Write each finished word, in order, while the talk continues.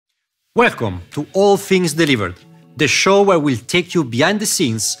Welcome to All Things Delivered, the show where we'll take you behind the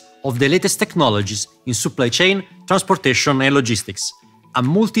scenes of the latest technologies in supply chain, transportation, and logistics, a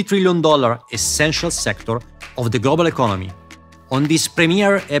multi-trillion-dollar essential sector of the global economy. On this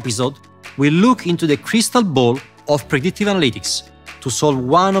premiere episode, we'll look into the crystal ball of predictive analytics to solve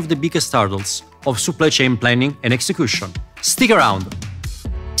one of the biggest hurdles of supply chain planning and execution. Stick around.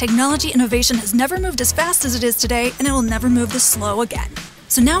 Technology innovation has never moved as fast as it is today, and it will never move this slow again.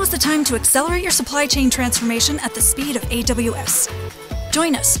 So now is the time to accelerate your supply chain transformation at the speed of AWS.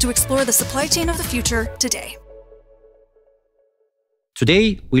 Join us to explore the supply chain of the future today.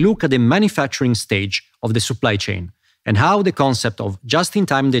 Today, we look at the manufacturing stage of the supply chain and how the concept of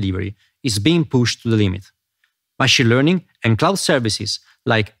just-in-time delivery is being pushed to the limit. Machine learning and cloud services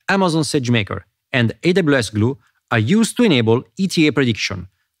like Amazon SageMaker and AWS Glue are used to enable ETA prediction,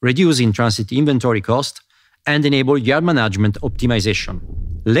 reduce in-transit inventory cost, and enable yard management optimization.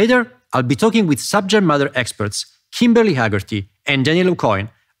 Later, I'll be talking with subject matter experts Kimberly Haggerty and Daniel O'Coin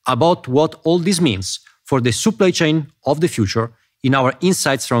about what all this means for the supply chain of the future in our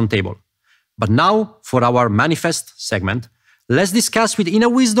Insights Roundtable. But now, for our Manifest segment, let's discuss with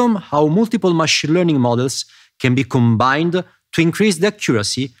Inawisdom how multiple machine learning models can be combined to increase the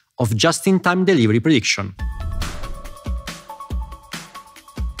accuracy of just-in-time delivery prediction.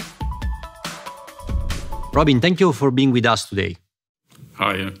 Robin, thank you for being with us today.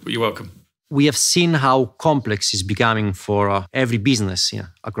 Hi, you're welcome. We have seen how complex it's becoming for every business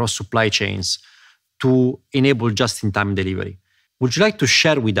across supply chains to enable just-in-time delivery. Would you like to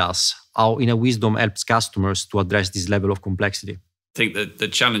share with us how Inawisdom helps customers to address this level of complexity? I think that the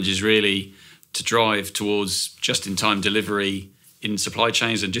challenge is really to drive towards just-in-time delivery in supply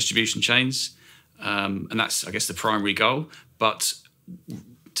chains and distribution chains. And that's, I guess, the primary goal. But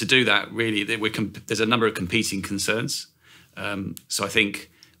to do that, really, there's a number of competing concerns. So I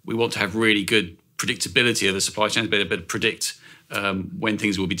think we want to have really good predictability of the supply chain, be able to predict when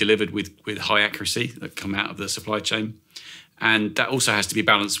things will be delivered with high accuracy that come out of the supply chain. And that also has to be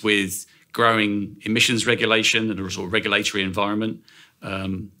balanced with growing emissions regulation and a sort of regulatory environment.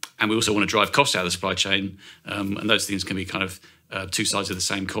 And we also want to drive costs out of the supply chain. And those things can be kind of two sides of the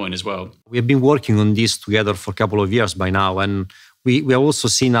same coin as well. We have been working on this together for a couple of years by now. And we have also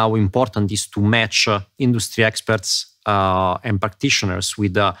seen how important it is to match industry experts and practitioners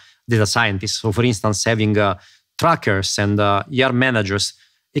with data scientists. So, for instance, having trackers and yard managers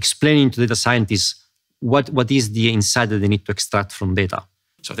explaining to data scientists what is the insight that they need to extract from data.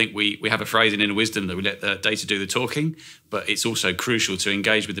 So I think we have a phrase in Inawisdom that we let the data do the talking, but it's also crucial to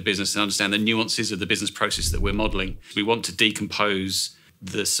engage with the business and understand the nuances of the business process that we're modelling. We want to decompose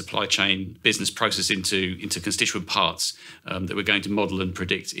the supply chain business process into constituent parts that we're going to model and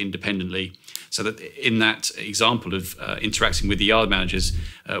predict independently. So that in that example of interacting with the yard managers,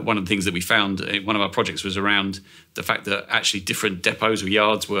 one of the things that we found in one of our projects was around the fact that actually different depots or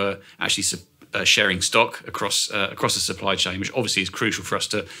yards were actually sharing stock across the supply chain, which obviously is crucial for us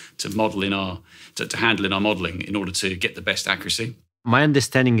to model to handle in our modelling in order to get the best accuracy. My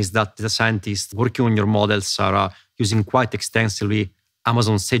understanding is that data scientists working on your models are using quite extensively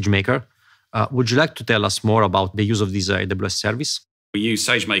Amazon SageMaker. Would you like to tell us more about the use of this AWS service? We use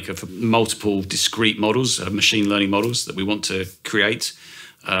SageMaker for multiple discrete models, machine learning models that we want to create.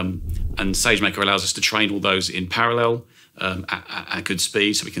 And SageMaker allows us to train all those in parallel at good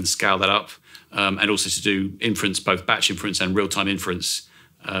speed, so we can scale that up. And also to do inference, both batch inference and real-time inference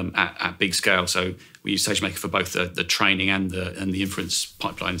at big scale. So we use SageMaker for both the training and the inference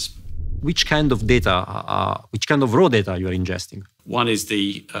pipelines. Which kind of data, which kind of raw data you are ingesting? One is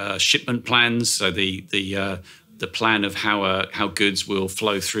the shipment plans, so the plan of how goods will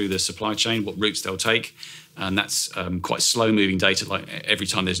flow through the supply chain, what routes they'll take. And that's quite slow-moving data, like every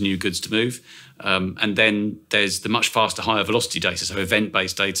time there's new goods to move. And then there's the much faster, higher velocity data, so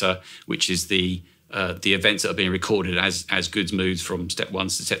event-based data, which is the events that are being recorded as goods move from step 1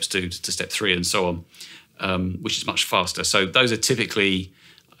 to step 2 to step 3 and so on, which is much faster. So those are typically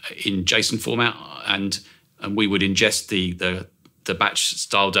in JSON format, and we would ingest the batch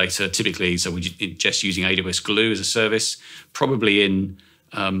style data typically. So we ingest using AWS Glue as a service, probably in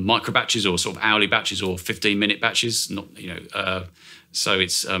micro batches or sort of hourly batches or 15-minute batches. So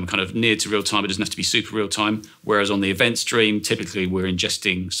it's kind of near to real time. It doesn't have to be super real time. Whereas on the event stream, typically we're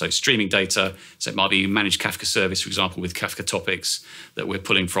ingesting streaming data. So it might be a managed Kafka service, for example, with Kafka topics that we're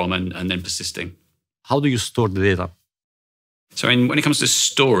pulling from and then persisting. How do you store the data? So when it comes to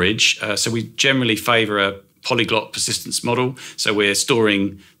storage, so we generally favor a polyglot persistence model. So we're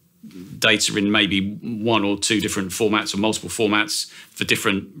storing data in maybe one or two different formats or multiple formats for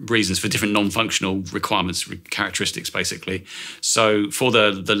different reasons, for different non-functional requirements, characteristics, basically. So for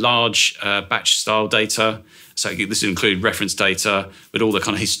the large batch style data, so this includes reference data, but all the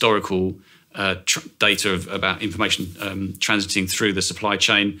kind of historical data about information transiting through the supply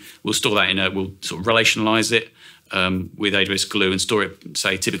chain, we'll store that we'll sort of relationalize it with AWS Glue and store it,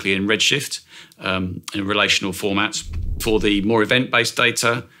 say, typically in Redshift in a relational format. For the more event-based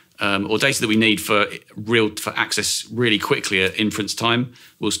data, or data that we need for access really quickly at inference time,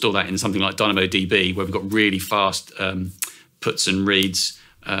 we'll store that in something like DynamoDB, where we've got really fast puts and reads,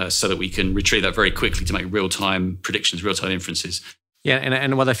 so that we can retrieve that very quickly to make real-time predictions, real-time inferences. Yeah,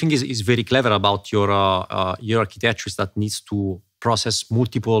 and what I think is very clever about your architecture is that needs to process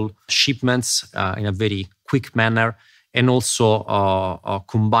multiple shipments in a very quick manner, and also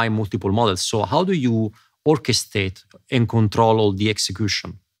combine multiple models. So how do you orchestrate and control all the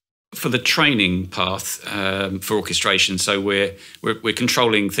execution? For the training path for orchestration, so we're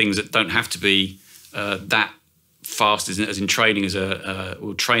controlling things that don't have to be that fast as in training.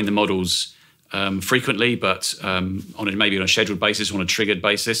 We'll train the models frequently, but maybe on a scheduled basis, on a triggered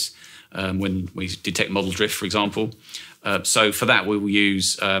basis, when we detect model drift, for example. So for that, we will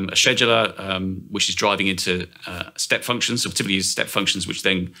use a scheduler, which is driving into step functions. So we typically use step functions, which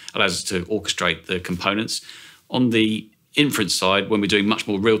then allows us to orchestrate the components. On the inference side, when we're doing much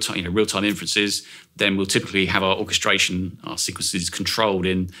more real-time inferences, then we'll typically have our orchestration, our sequences controlled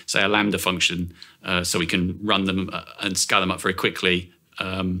in, say, a Lambda function, so we can run them and scale them up very quickly,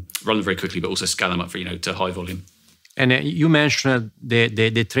 but also scale them up to high volume. And you mentioned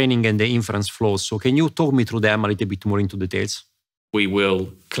the training and the inference flows. So can you talk me through them a little bit more into details? We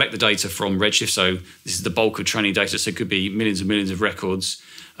will collect the data from Redshift. So this is the bulk of training data. So it could be millions and millions of records.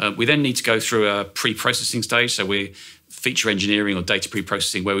 We then need to go through a pre-processing stage. So we're feature engineering or data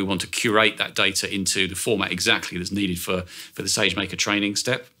pre-processing, where we want to curate that data into the format exactly that's needed for the SageMaker training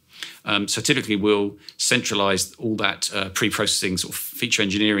step. So typically we'll centralize all that pre-processing sort of feature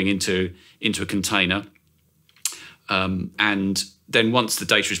engineering into a container. And then once the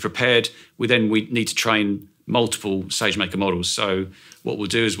data is prepared, we need to train multiple SageMaker models. So what we'll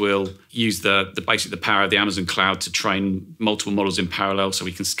do is we'll use the power of the Amazon cloud to train multiple models in parallel, so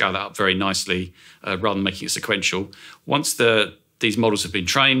we can scale that up very nicely rather than making it sequential. Once these models have been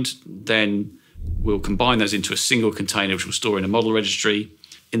trained, then we'll combine those into a single container, which we'll store in a model registry.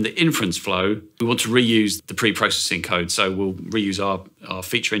 In the inference flow, we want to reuse the pre-processing code. So we'll reuse our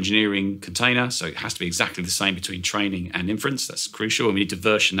feature engineering container. So it has to be exactly the same between training and inference. That's crucial. And we need to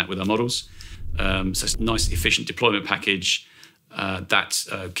version that with our models. So it's a nice, efficient deployment package that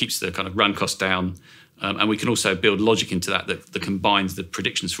keeps the kind of run cost down. And we can also build logic into that combines the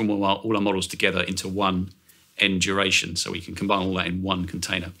predictions from all our models together into one end duration. So we can combine all that in one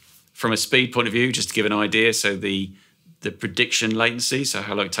container. From a speed point of view, just to give an idea, so the prediction latency, so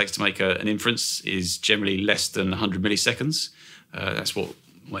how long it takes to make an inference, is generally less than 100 milliseconds. That's what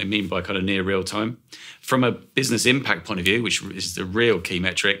I mean by kind of near real time. From a business impact point of view, which is the real key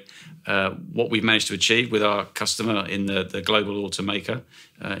metric, what we've managed to achieve with our customer in the global automaker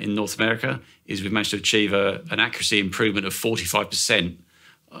in North America is we've managed to achieve an accuracy improvement of 45%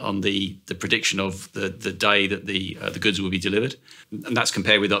 on the prediction of the day that the goods will be delivered, and that's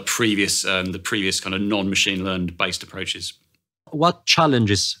compared with the previous kind of non-machine learned based approaches. What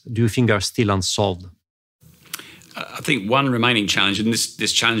challenges do you think are still unsolved? I think one remaining challenge, and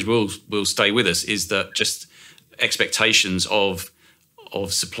this challenge will stay with us, is that just expectations of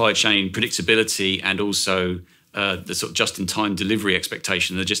supply chain predictability and also the sort of just-in-time delivery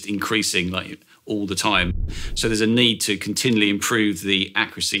expectation are just increasing all the time. So there's a need to continually improve the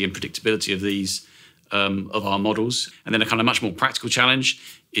accuracy and predictability of these of our models. And then a kind of much more practical challenge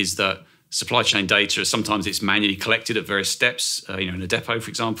is that supply chain data, sometimes it's manually collected at various steps, in a depot, for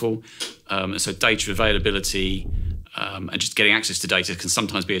example. So data availability and just getting access to data can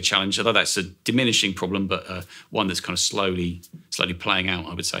sometimes be a challenge, although that's a diminishing problem, but one that's kind of slowly playing out,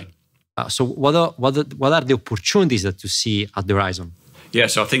 I would say. So what are the opportunities that you see at the horizon? Yeah,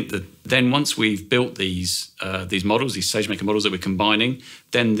 so I think that then once we've built these models, these SageMaker models that we're combining,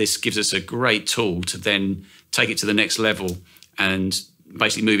 then this gives us a great tool to then take it to the next level and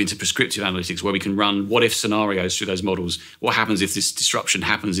basically move into prescriptive analytics, where we can run what-if scenarios through those models. What happens if this disruption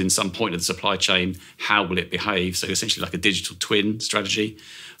happens in some point of the supply chain? How will it behave? So essentially like a digital twin strategy.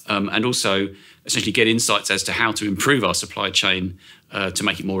 And also essentially get insights as to how to improve our supply chain to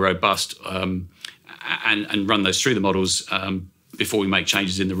make it more robust and run those through the models before we make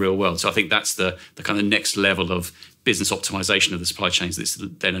changes in the real world. So I think that's the kind of next level of business optimization of the supply chains that this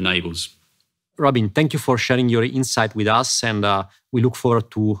then enables. Robin, thank you for sharing your insight with us, and we look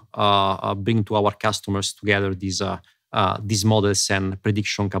forward to bring to our customers together these models and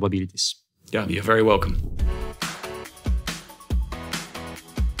prediction capabilities. Yeah, you're very welcome.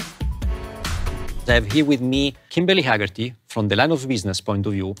 I have here with me Kimberly Haggerty from the line of business point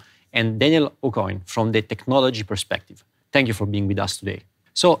of view and Daniel O'Coin from the technology perspective. Thank you for being with us today.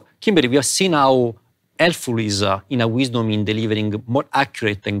 So, Kimberly, we have seen how helpful is Inawisdom in delivering more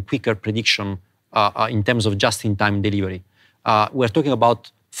accurate and quicker prediction in terms of just-in-time delivery. We're talking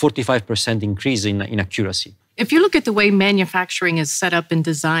about 45% increase in accuracy. If you look at the way manufacturing is set up and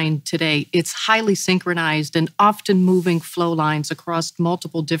designed today, it's highly synchronized and often moving flow lines across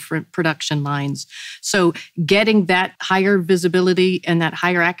multiple different production lines. So getting that higher visibility and that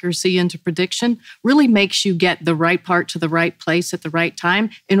higher accuracy into prediction really makes you get the right part to the right place at the right time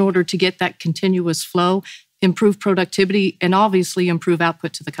in order to get that continuous flow, improve productivity, and obviously improve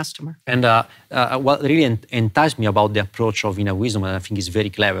output to the customer. And what really enticed me about the approach of Inawisdom, and I think is very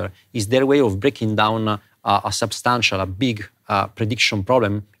clever, is their way of breaking down a big prediction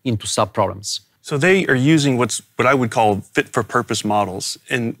problem into sub-problems. So they are using what I would call fit-for-purpose models.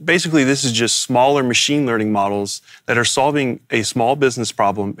 And basically, this is just smaller machine learning models that are solving a small business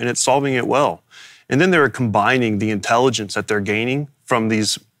problem, and it's solving it well. And then they're combining the intelligence that they're gaining from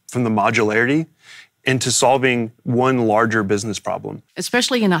the modularity into solving one larger business problem.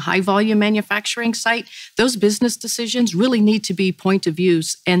 Especially in a high-volume manufacturing site, those business decisions really need to be point of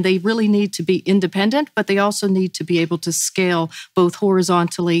use, and they really need to be independent, but they also need to be able to scale both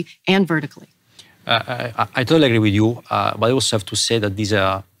horizontally and vertically. I totally agree with you, but I also have to say that this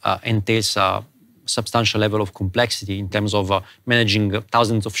entails a substantial level of complexity in terms of managing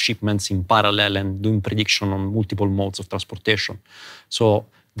thousands of shipments in parallel and doing prediction on multiple modes of transportation. So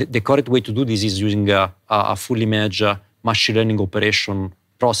the correct way to do this is using a fully managed machine learning operation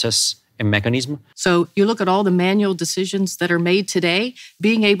process and mechanism. So you look at all the manual decisions that are made today,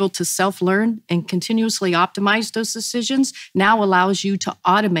 being able to self-learn and continuously optimize those decisions now allows you to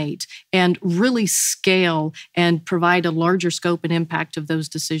automate and really scale and provide a larger scope and impact of those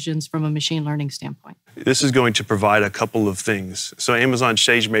decisions from a machine learning standpoint. This is going to provide a couple of things. So Amazon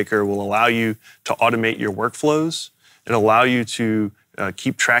SageMaker will allow you to automate your workflows and allow you to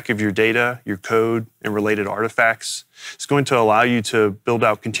keep track of your data, your code, and related artifacts. It's going to allow you to build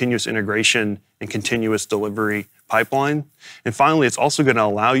out continuous integration and continuous delivery pipeline. And finally, it's also going to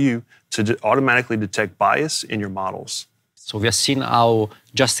allow you to automatically detect bias in your models. So we have seen how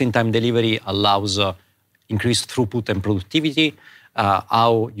just-in-time delivery allows increased throughput and productivity,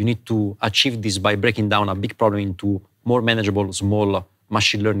 how you need to achieve this by breaking down a big problem into more manageable, small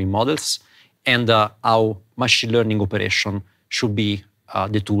machine learning models, and how machine learning operation should be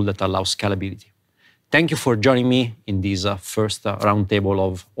the tool that allows scalability. Thank you for joining me in this first roundtable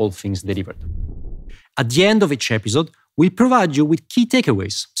of All Things Delivered. At the end of each episode, we'll provide you with key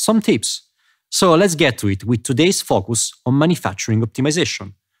takeaways, some tips. So let's get to it with today's focus on manufacturing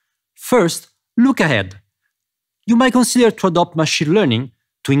optimization. First, look ahead. You might consider to adopt machine learning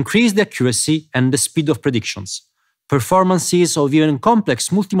to increase the accuracy and the speed of predictions. Performances of even complex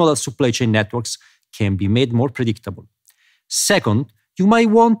multimodal supply chain networks can be made more predictable. Second, you might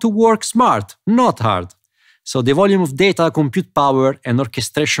want to work smart, not hard. So the volume of data, compute power, and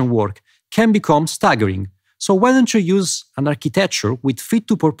orchestration work can become staggering. So why don't you use an architecture with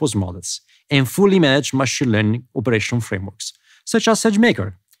fit-to-purpose models and fully managed machine learning operation frameworks, such as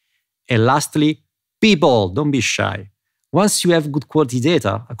SageMaker? And lastly, be bold, don't be shy. Once you have good quality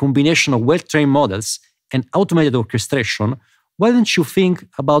data, a combination of well-trained models and automated orchestration, why don't you think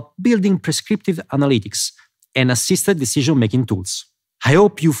about building prescriptive analytics and assisted decision-making tools? I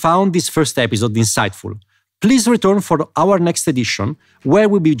hope you found this first episode insightful. Please return for our next edition, where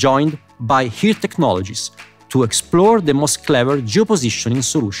we'll be joined by Here Technologies to explore the most clever geopositioning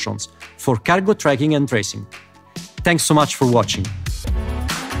solutions for cargo tracking and tracing. Thanks so much for watching.